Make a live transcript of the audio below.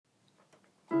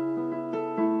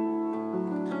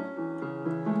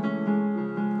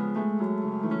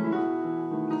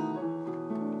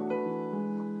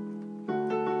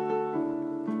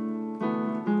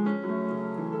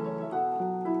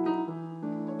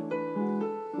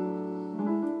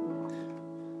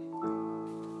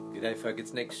G'day folk,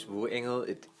 it's Nick's Engel.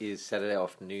 It is Saturday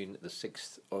afternoon, the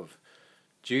 6th of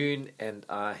June, and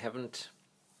I haven't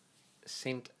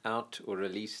sent out or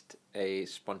released a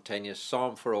spontaneous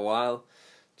psalm for a while.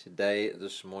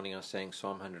 This morning I sang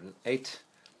Psalm 108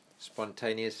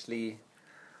 spontaneously.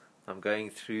 I'm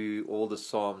going through all the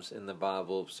psalms in the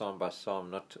Bible, psalm by psalm,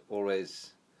 not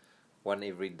always one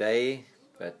every day,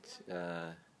 but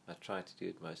I try to do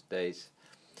it most days.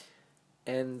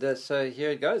 And so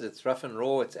here it goes. It's rough and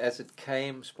raw. It's as it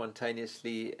came,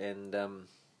 spontaneously, and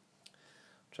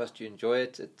trust you enjoy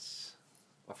it. It's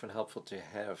often helpful to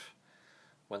have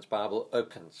one's Bible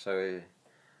open so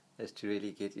as to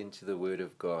really get into the Word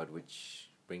of God,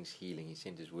 which brings healing. He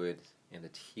sent His Word and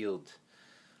it healed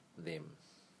them.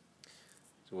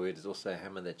 The Word is also a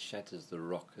hammer that shatters the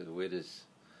rock. The Word is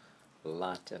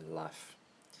light and life.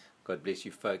 God bless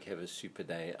you folk. Have a super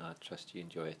day. I trust you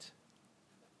enjoy it.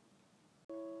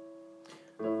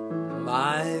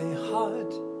 My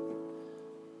heart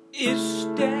is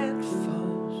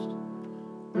steadfast,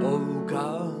 O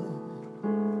God.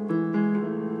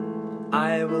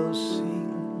 I will sing,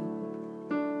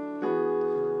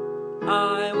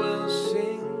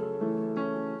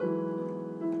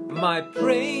 my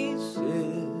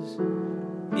praises,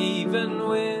 even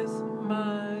with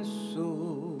my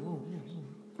soul.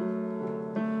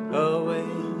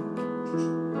 Awake,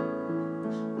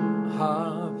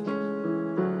 harp,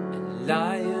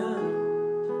 lyre,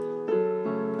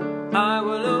 I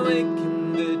will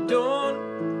awaken the dawn.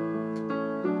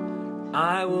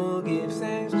 I will give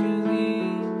thanks to Thee,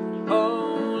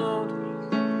 O Lord,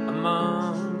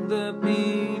 among the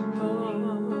people.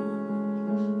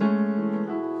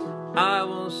 I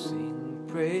will sing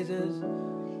praises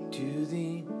to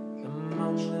Thee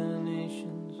among the nations.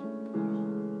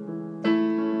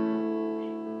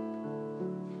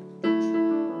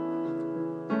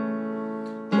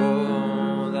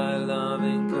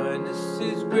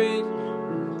 Is great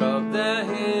above the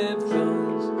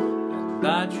heavens, and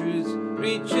Thy truth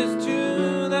reaches to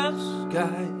the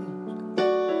skies.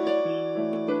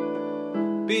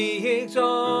 Be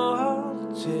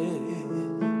exalted,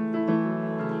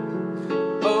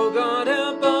 O God,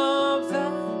 above the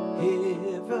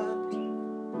heavens,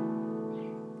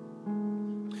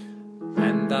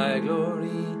 and Thy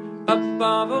glory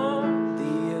above all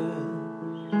the earth.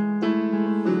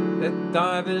 Let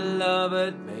Thy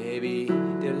beloved may be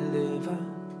delivered.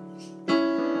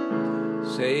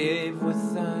 Save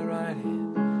with Thy right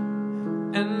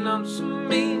hand, and unto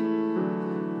me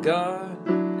God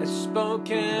has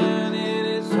spoken in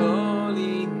His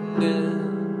holiness.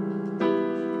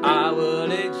 I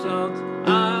will exalt,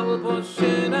 I will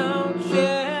portion out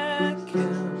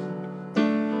Shechem,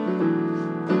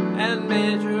 and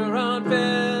measure out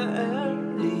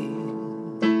Valley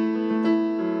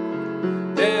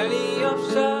of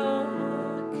Zion.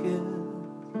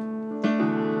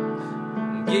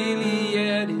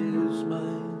 Gilead is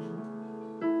mine,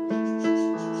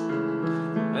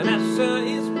 Manasseh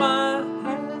is mine,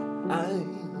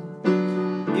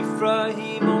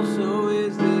 Ephraim also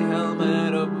is the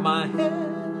helmet of my head.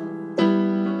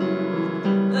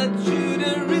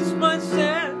 Judah is my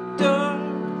scepter,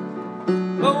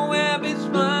 Moab is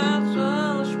my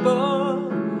swashbuckler.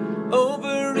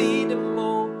 Over Edom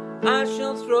I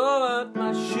shall throw out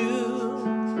my shoe.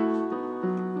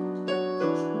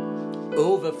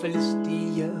 Over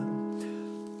Philistia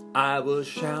I will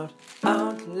shout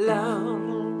out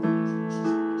loud.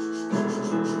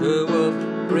 Who will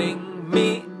bring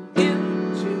me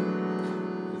into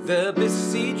the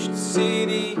besieged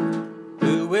city?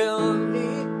 Who will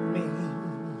lead me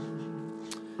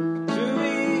to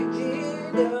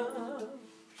Edom?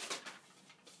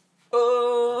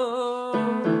 Oh,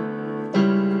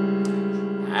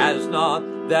 has not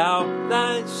Thou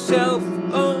Thyself,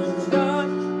 O God,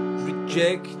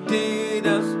 rejected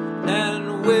us,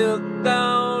 and wilt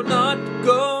Thou not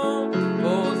go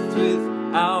forth with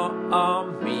our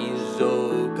armies,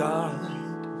 O God?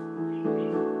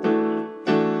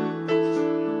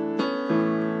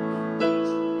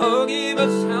 Oh, give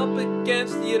us help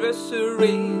against the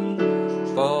adversary,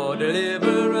 for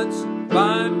deliverance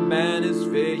by man is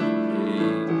vain.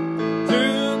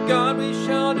 Through God we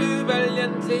shall do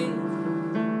valiantly,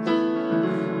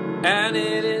 and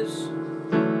it is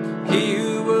He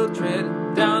who will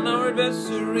tread down our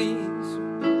adversaries.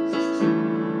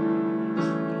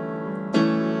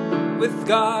 With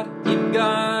God, in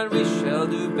God we shall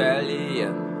do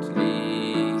valiantly.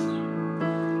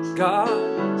 God,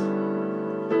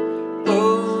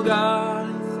 oh God,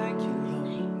 thank you,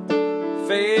 Lord,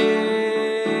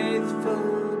 faithful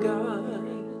God.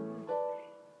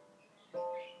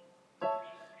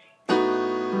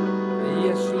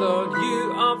 Yes, Lord.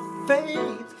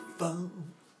 faith.